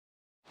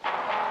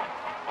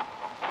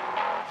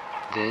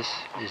This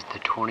is the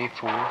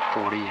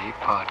 2448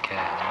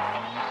 podcast.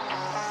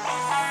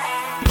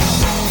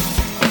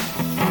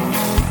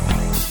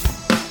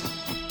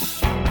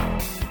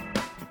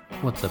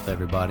 What's up,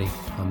 everybody?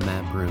 I'm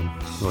Matt Broom,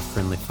 your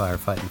friendly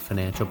firefighting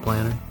financial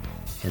planner,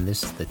 and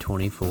this is the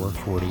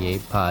 2448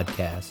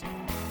 podcast.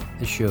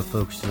 This show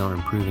focuses on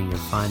improving your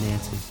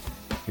finances,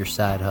 your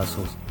side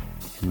hustles,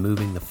 and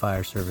moving the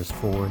fire service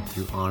forward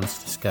through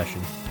honest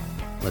discussion.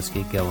 Let's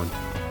get going.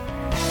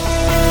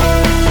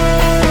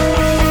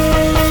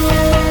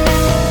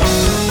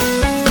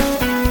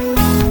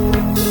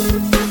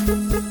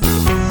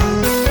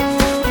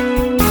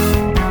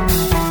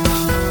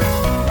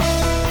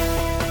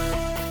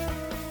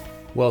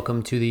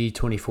 Welcome to the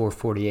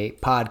 2448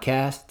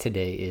 podcast.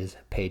 Today is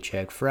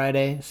Paycheck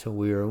Friday, so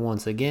we are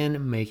once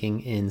again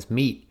making ends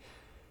meet.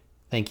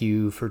 Thank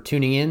you for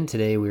tuning in.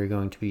 Today we are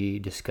going to be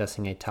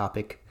discussing a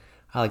topic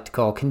I like to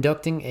call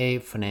conducting a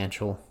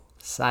financial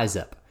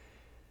size-up,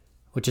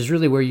 which is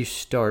really where you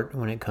start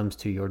when it comes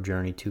to your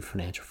journey to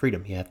financial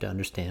freedom. You have to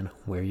understand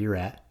where you're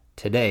at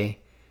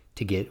today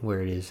to get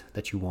where it is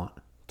that you want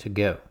to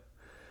go.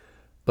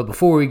 But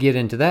before we get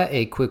into that,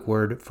 a quick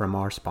word from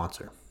our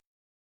sponsor.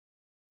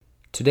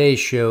 Today's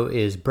show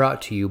is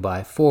brought to you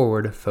by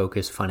Forward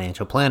Focus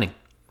Financial Planning.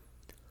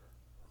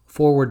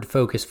 Forward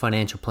Focus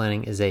Financial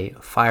Planning is a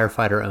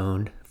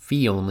firefighter-owned,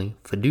 fee-only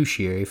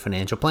fiduciary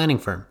financial planning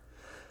firm.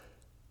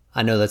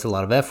 I know that's a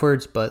lot of F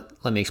words, but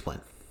let me explain.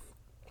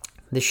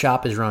 This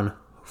shop is run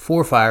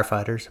for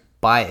firefighters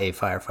by a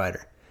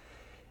firefighter,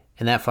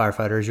 and that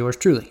firefighter is yours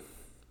truly.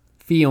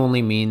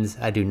 Fee-only means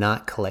I do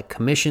not collect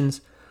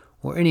commissions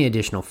or any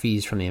additional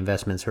fees from the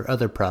investments or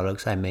other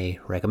products I may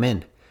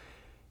recommend.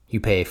 You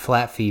pay a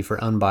flat fee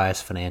for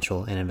unbiased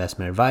financial and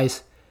investment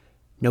advice,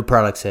 no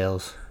product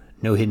sales,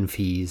 no hidden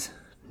fees,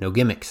 no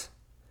gimmicks.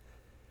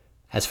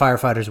 As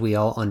firefighters, we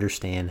all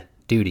understand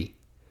duty.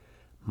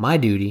 My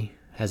duty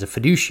as a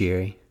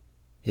fiduciary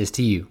is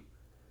to you,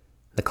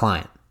 the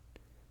client.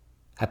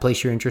 I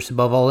place your interests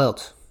above all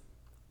else,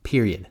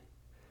 period.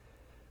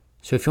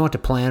 So if you want to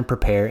plan,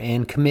 prepare,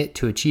 and commit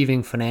to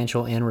achieving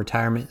financial and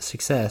retirement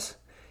success,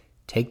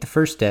 take the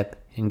first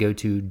step and go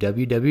to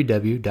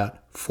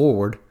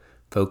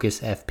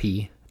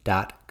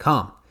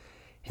www.forwardfocusfp.com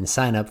and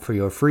sign up for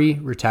your free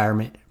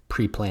retirement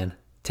pre-plan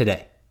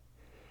today.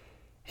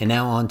 And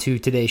now on to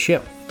today's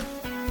show.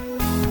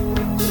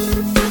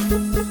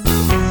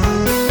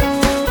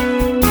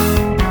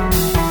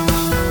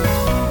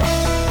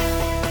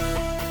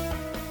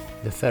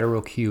 The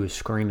federal queue is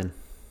screaming.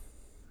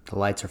 The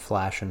lights are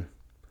flashing.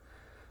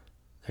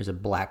 There's a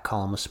black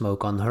column of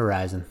smoke on the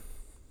horizon.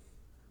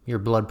 Your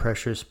blood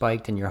pressure is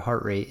spiked and your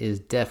heart rate is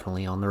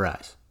definitely on the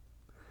rise.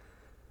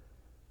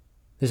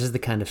 This is the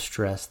kind of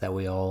stress that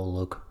we all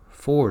look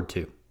forward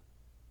to.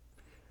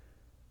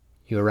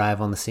 You arrive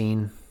on the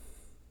scene,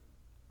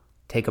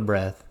 take a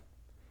breath,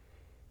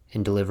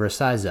 and deliver a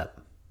size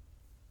up.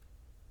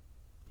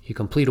 You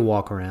complete a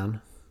walk around,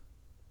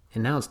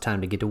 and now it's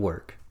time to get to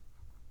work.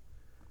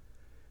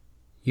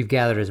 You've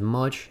gathered as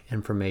much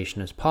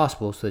information as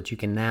possible so that you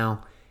can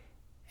now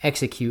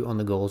execute on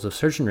the goals of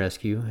search and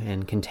rescue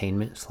and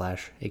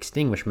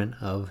containment/extinguishment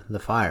of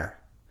the fire.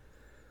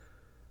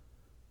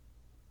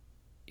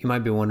 You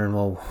might be wondering,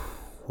 well,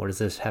 what does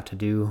this have to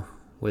do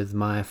with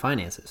my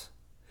finances?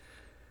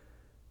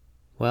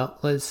 Well,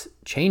 let's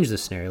change the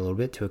scenario a little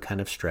bit to a kind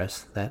of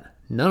stress that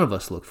none of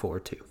us look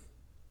forward to.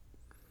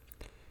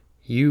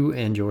 You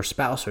and your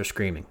spouse are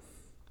screaming.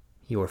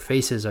 Your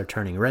faces are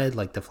turning red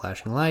like the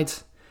flashing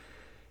lights,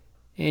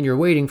 and you're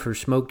waiting for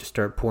smoke to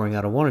start pouring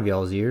out of one of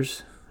y'all's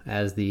ears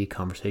as the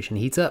conversation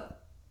heats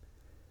up.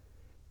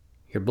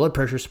 Your blood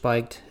pressure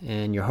spiked,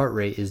 and your heart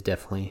rate is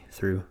definitely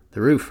through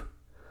the roof.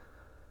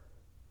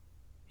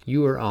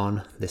 You are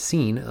on the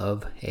scene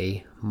of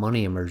a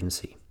money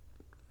emergency.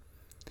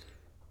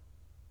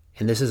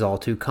 And this is all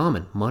too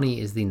common.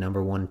 Money is the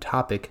number one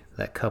topic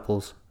that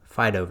couples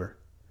fight over.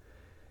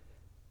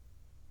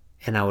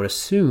 And I would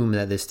assume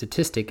that this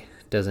statistic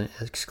doesn't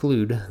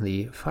exclude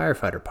the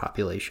firefighter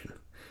population.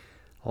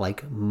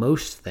 Like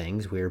most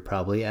things, we're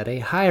probably at a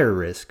higher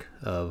risk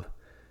of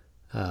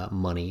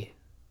money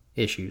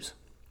issues.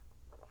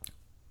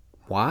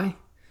 Why?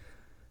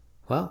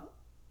 Well,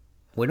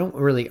 we don't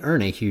really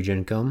earn a huge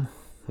income.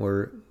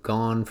 We're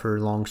gone for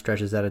long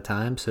stretches at a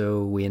time,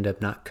 so we end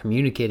up not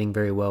communicating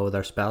very well with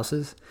our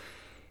spouses.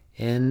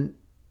 And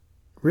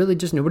really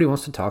just nobody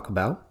wants to talk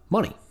about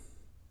money.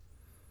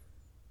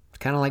 It's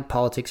kind of like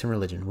politics and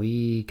religion.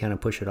 We kind of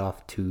push it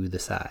off to the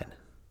side.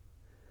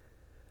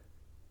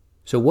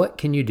 So what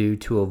can you do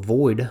to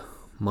avoid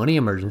money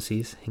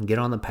emergencies and get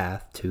on the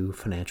path to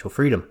financial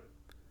freedom?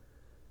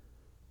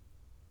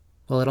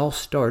 Well, it all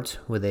starts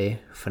with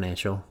a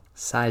financial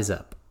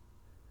size-up.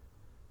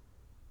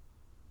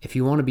 If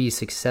you want to be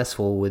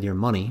successful with your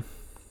money,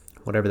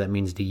 whatever that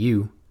means to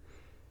you,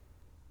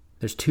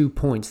 there's 2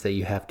 points that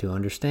you have to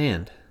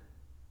understand.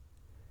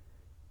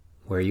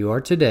 Where you are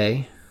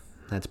today,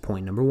 that's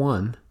point number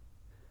 1,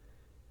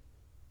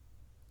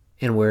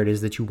 and where it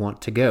is that you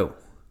want to go.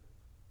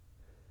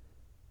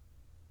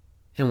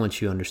 And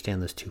once you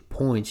understand those 2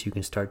 points, you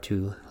can start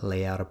to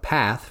lay out a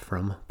path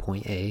from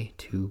point A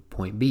to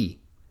point B.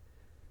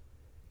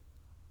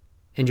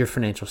 And your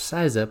financial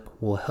size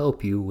up will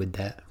help you with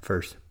that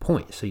first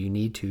point. So you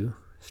need to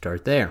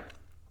start there.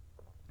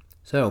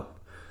 So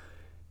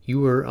you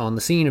were on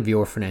the scene of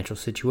your financial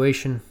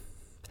situation.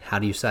 How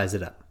do you size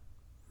it up?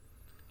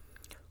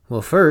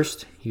 Well,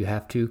 first, you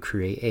have to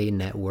create a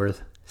net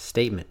worth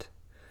statement,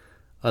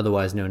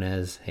 otherwise known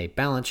as a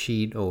balance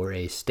sheet or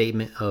a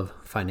statement of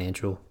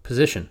financial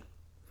position.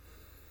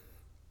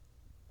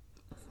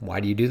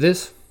 Why do you do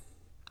this?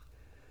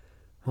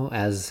 Well,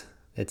 as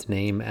its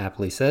name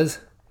aptly says,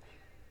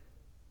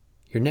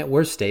 your net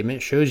worth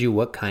statement shows you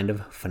what kind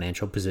of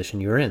financial position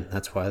you're in.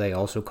 That's why they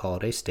also call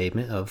it a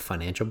statement of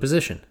financial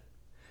position.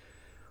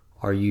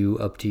 Are you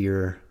up to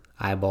your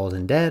eyeballs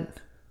in debt?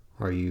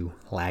 Are you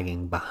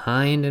lagging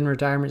behind in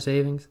retirement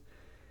savings?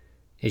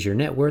 Is your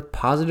net worth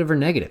positive or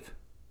negative?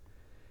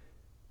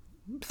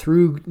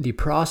 Through the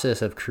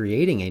process of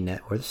creating a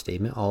net worth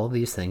statement, all of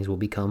these things will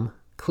become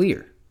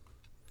clear.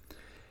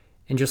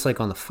 And just like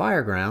on the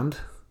fire ground,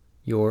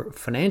 your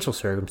financial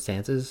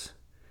circumstances,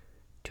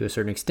 to a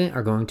certain extent,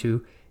 are going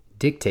to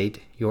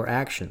dictate your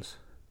actions.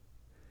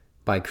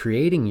 By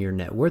creating your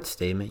net worth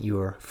statement, you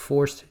are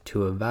forced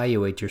to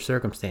evaluate your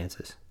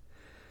circumstances.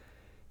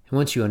 And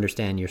once you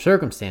understand your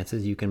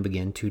circumstances, you can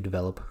begin to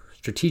develop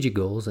strategic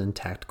goals and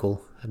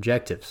tactical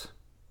objectives.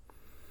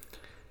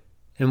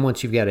 And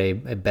once you've got a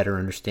better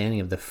understanding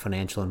of the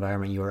financial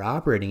environment you are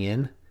operating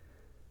in,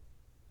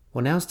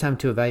 well, now it's time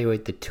to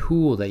evaluate the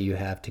tool that you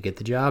have to get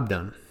the job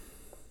done.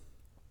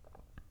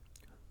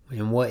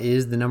 And what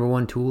is the number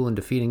one tool in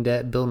defeating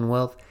debt, building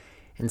wealth,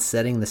 and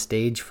setting the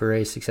stage for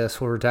a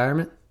successful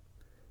retirement?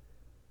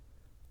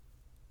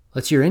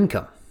 It's your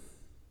income.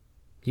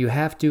 You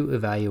have to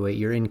evaluate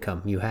your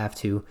income. You have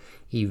to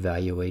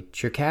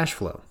evaluate your cash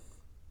flow.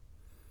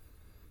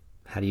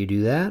 How do you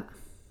do that?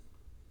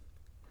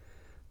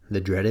 The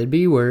dreaded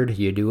B word,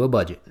 you do a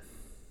budget.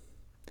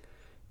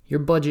 Your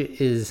budget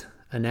is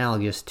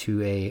analogous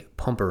to a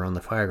pumper on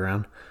the fire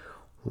ground.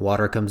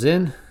 Water comes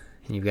in,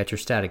 and you've got your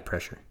static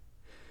pressure.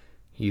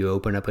 You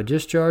open up a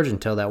discharge and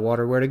tell that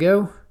water where to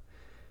go,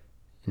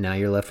 and now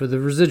you're left with the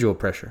residual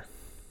pressure.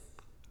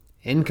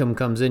 Income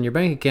comes in your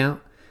bank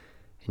account,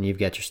 and you've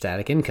got your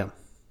static income.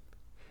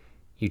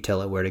 You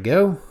tell it where to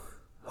go,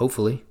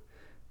 hopefully,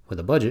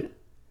 with a budget,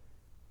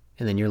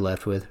 and then you're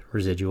left with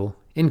residual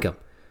income.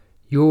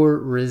 Your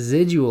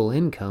residual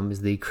income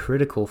is the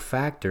critical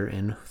factor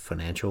in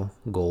financial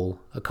goal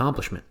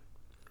accomplishment.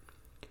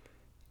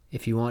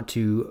 If you want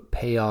to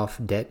pay off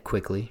debt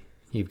quickly,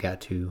 you've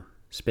got to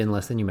spend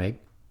less than you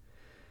make.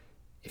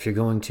 If you're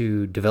going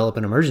to develop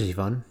an emergency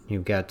fund,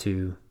 you've got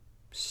to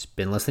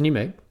spend less than you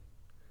make.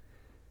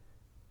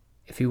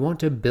 If you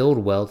want to build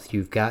wealth,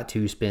 you've got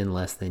to spend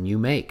less than you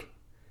make.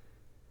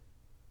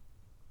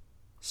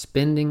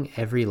 Spending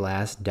every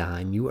last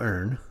dime you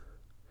earn,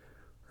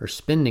 or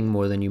spending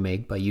more than you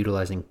make by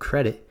utilizing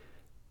credit,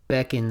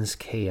 beckons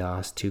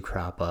chaos to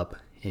crop up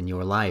in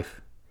your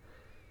life.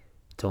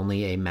 It's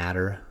only a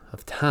matter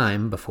of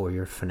time before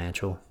your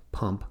financial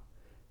pump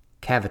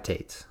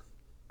cavitates.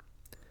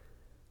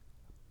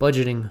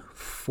 Budgeting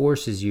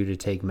forces you to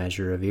take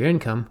measure of your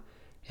income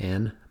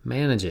and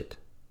manage it.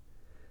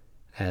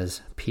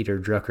 As Peter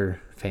Drucker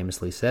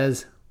famously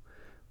says,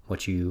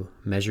 what you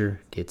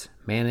measure gets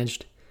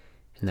managed,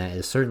 and that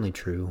is certainly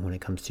true when it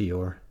comes to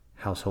your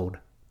household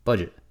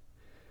budget.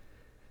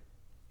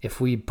 If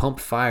we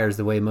pumped fires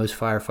the way most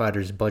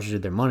firefighters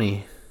budgeted their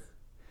money,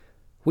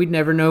 we'd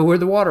never know where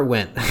the water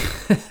went.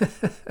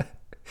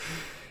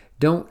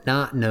 Don't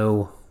not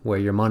know where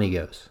your money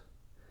goes.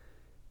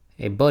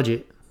 A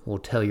budget will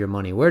tell your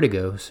money where to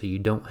go so you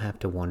don't have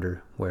to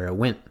wonder where it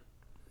went.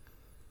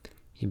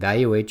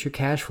 Evaluate your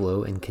cash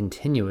flow and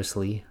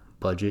continuously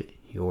budget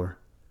your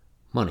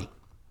money.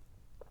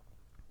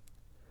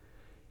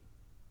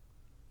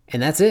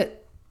 And that's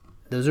it.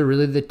 Those are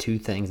really the two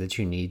things that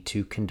you need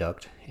to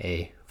conduct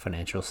a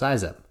financial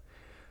size up.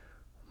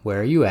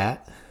 Where are you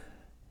at?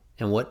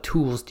 And what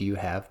tools do you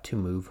have to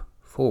move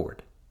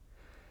forward?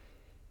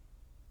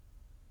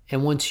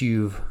 And once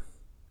you've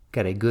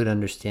got a good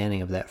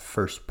understanding of that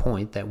first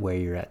point, that where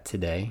you're at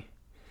today,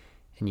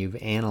 and you've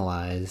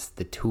analyzed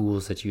the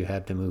tools that you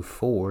have to move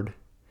forward,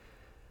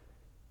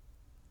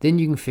 then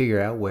you can figure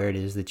out where it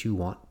is that you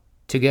want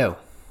to go.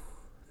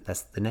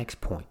 That's the next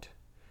point,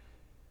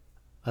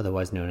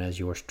 otherwise known as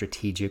your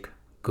strategic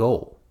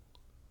goal.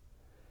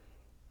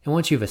 And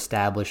once you've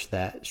established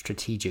that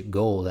strategic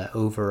goal, that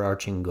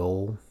overarching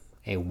goal,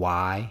 a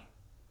why,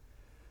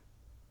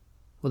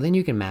 well, then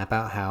you can map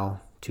out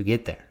how to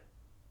get there.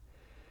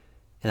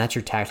 And that's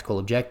your tactical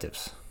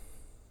objectives.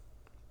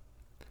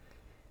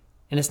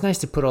 And it's nice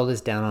to put all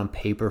this down on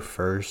paper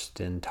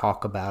first and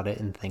talk about it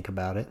and think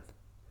about it.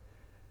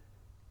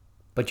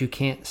 But you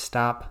can't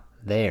stop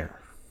there.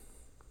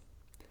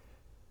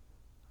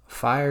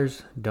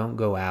 Fires don't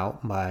go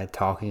out by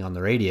talking on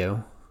the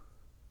radio.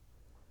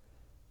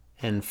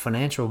 And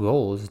financial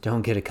goals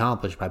don't get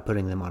accomplished by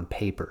putting them on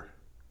paper.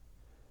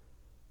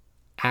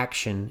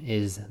 Action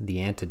is the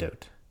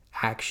antidote.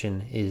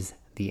 Action is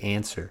the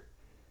answer.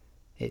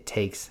 It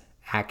takes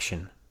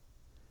action,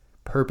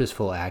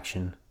 purposeful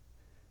action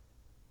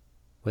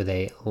with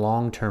a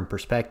long-term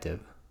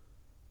perspective.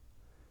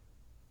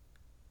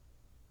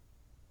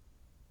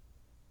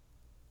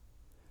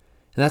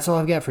 And that's all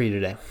I've got for you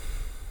today.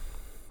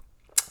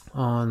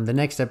 On the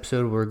next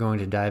episode, we're going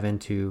to dive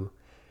into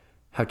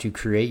how to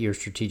create your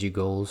strategic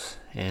goals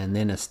and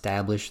then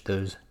establish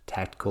those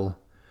tactical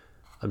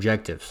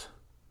objectives.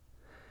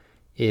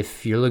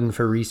 If you're looking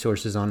for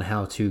resources on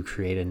how to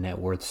create a net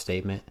worth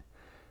statement,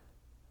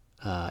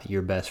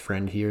 your best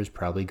friend here is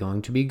probably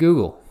going to be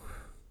Google.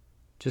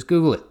 Just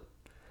Google it.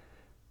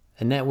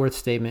 A net worth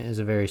statement is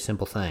a very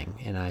simple thing,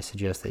 and I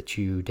suggest that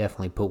you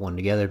definitely put one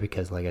together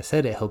because, like I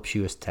said, it helps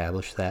you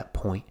establish that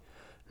point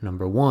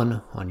number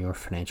one on your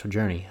financial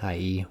journey,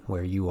 i.e.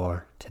 where you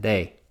are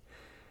today.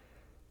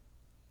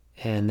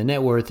 And the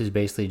net worth is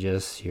basically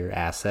just your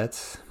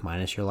assets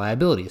minus your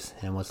liabilities,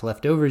 and what's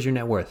left over is your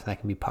net worth. That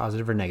can be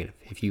positive or negative.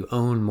 If you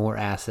own more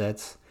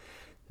assets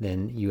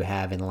than you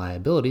have in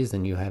liabilities,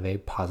 then you have a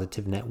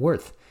positive net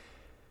worth.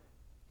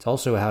 It's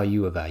also how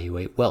you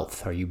evaluate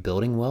wealth. Are you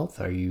building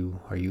wealth? Are you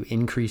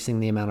increasing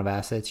the amount of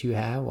assets you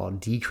have while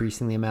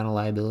decreasing the amount of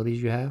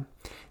liabilities you have?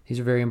 These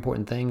are very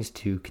important things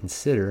to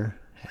consider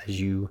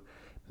as you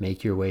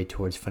make your way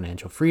towards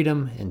financial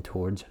freedom and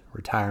towards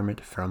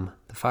retirement from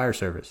the fire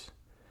service.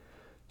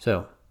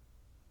 So,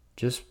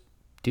 just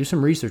do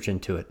some research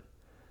into it.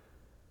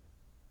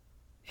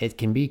 It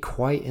can be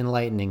quite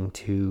enlightening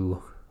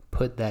to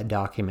put that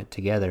document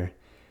together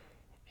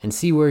and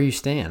see where you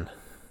stand.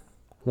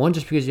 One,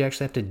 just because you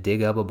actually have to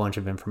dig up a bunch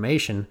of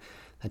information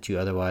that you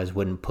otherwise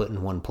wouldn't put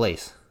in one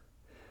place.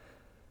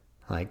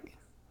 Like,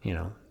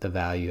 the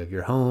value of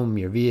your home,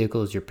 your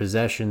vehicles, your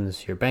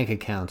possessions, your bank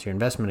accounts, your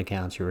investment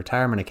accounts, your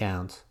retirement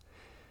accounts.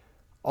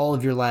 All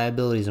of your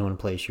liabilities in one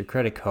place, your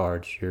credit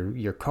cards,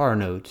 your car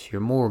notes,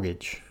 your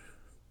mortgage,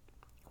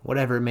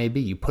 whatever it may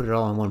be, you put it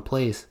all in one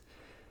place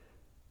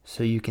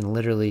so you can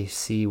literally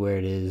see where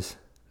it is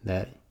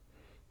that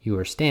you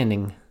are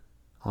standing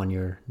on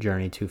your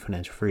journey to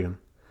financial freedom.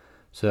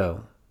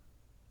 So,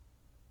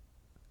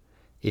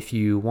 if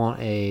you want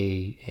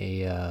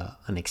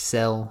an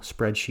Excel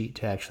spreadsheet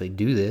to actually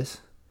do this,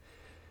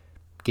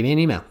 give me an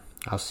email.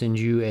 I'll send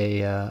you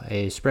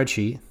a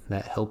spreadsheet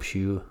that helps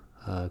you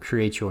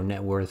create your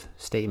net worth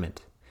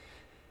statement.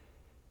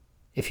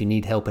 If you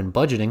need help in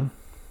budgeting,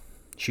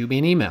 shoot me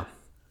an email.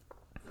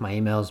 My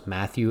email is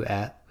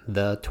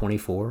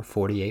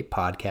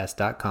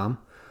matthew@the2448podcast.com,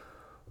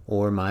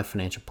 or my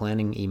financial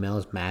planning email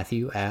is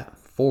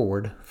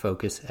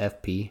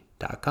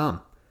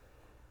matthew@forwardfocusfp.com.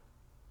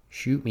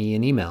 Shoot me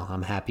an email.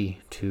 I'm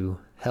happy to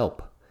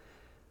help.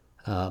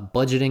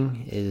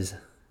 Budgeting is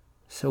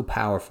so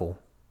powerful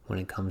when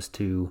it comes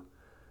to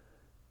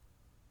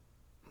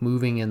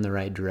moving in the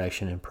right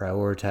direction and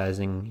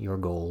prioritizing your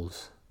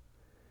goals.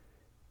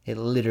 It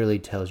literally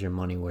tells your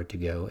money where to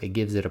go. It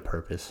gives it a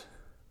purpose.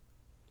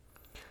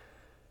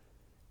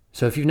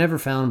 So if you've never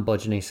found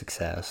budgeting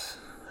success,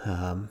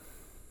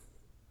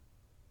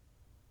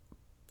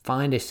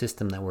 find a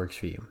system that works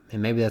for you.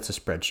 And maybe that's a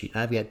spreadsheet.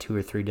 I've got 2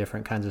 or 3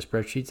 different kinds of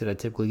spreadsheets that I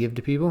typically give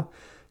to people.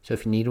 So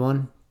if you need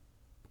one,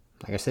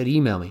 like I said,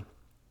 email me.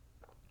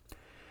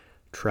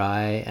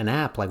 Try an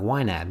app like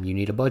YNAB, You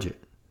Need a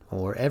Budget,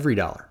 or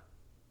EveryDollar.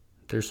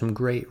 There's some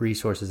great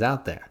resources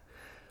out there.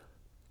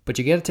 But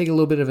you got to take a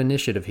little bit of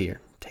initiative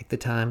here. Take the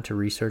time to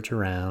research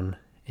around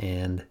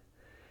and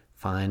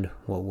find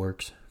what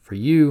works for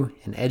you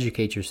and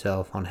educate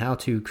yourself on how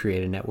to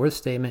create a net worth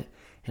statement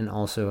and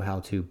also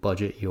how to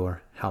budget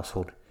your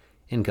household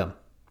income.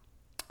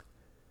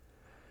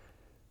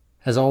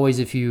 As always,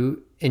 if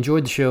you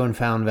enjoyed the show and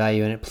found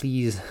value in it,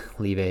 please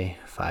leave a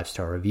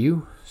 5-star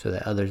review so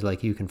that others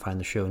like you can find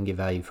the show and get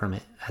value from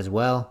it as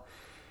well.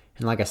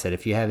 And like I said,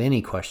 if you have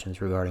any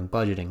questions regarding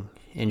budgeting,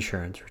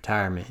 insurance,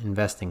 retirement,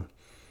 investing,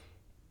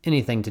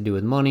 anything to do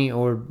with money,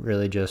 or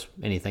really just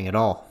anything at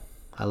all,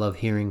 I love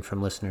hearing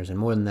from listeners. And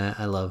more than that,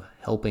 I love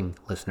helping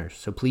listeners.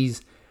 So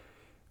please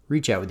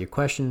reach out with your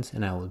questions,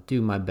 and I will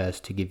do my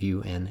best to give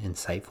you an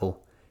insightful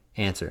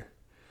answer.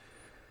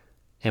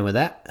 And with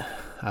that,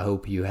 I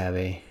hope you have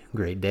a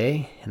great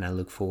day, and I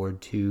look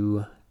forward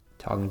to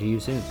talking to you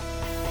soon.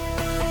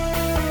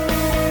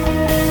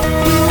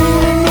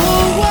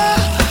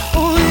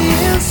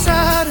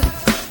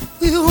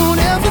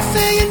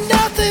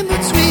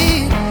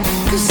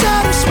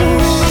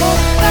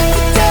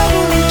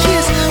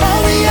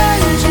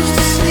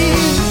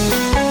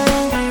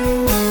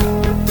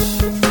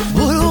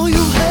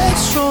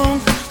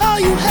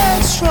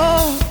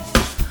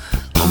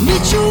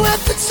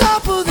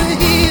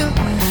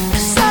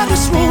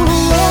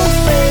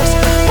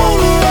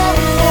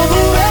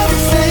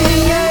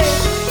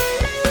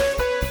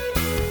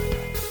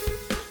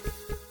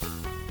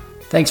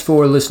 Thanks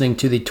for listening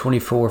to the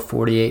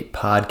 2448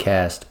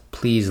 podcast.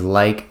 Please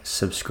like,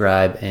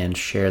 subscribe, and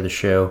share the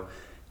show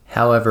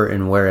however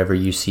and wherever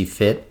you see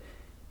fit.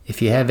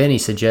 If you have any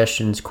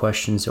suggestions,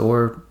 questions,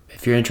 or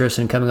if you're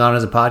interested in coming on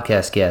as a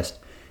podcast guest,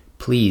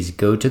 please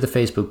go to the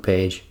Facebook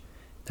page.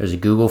 There's a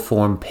Google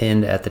form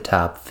pinned at the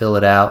top. Fill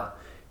it out,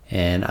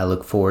 and I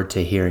look forward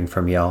to hearing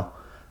from y'all.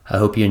 I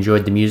hope you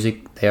enjoyed the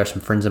music. They are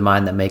some friends of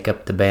mine that make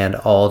up the band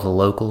All the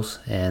Locals,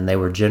 and they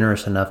were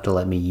generous enough to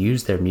let me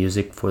use their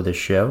music for this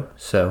show.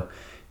 So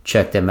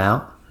check them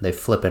out. They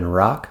flippin'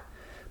 rock.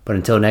 But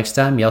until next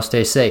time, y'all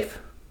stay safe.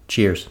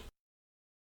 Cheers.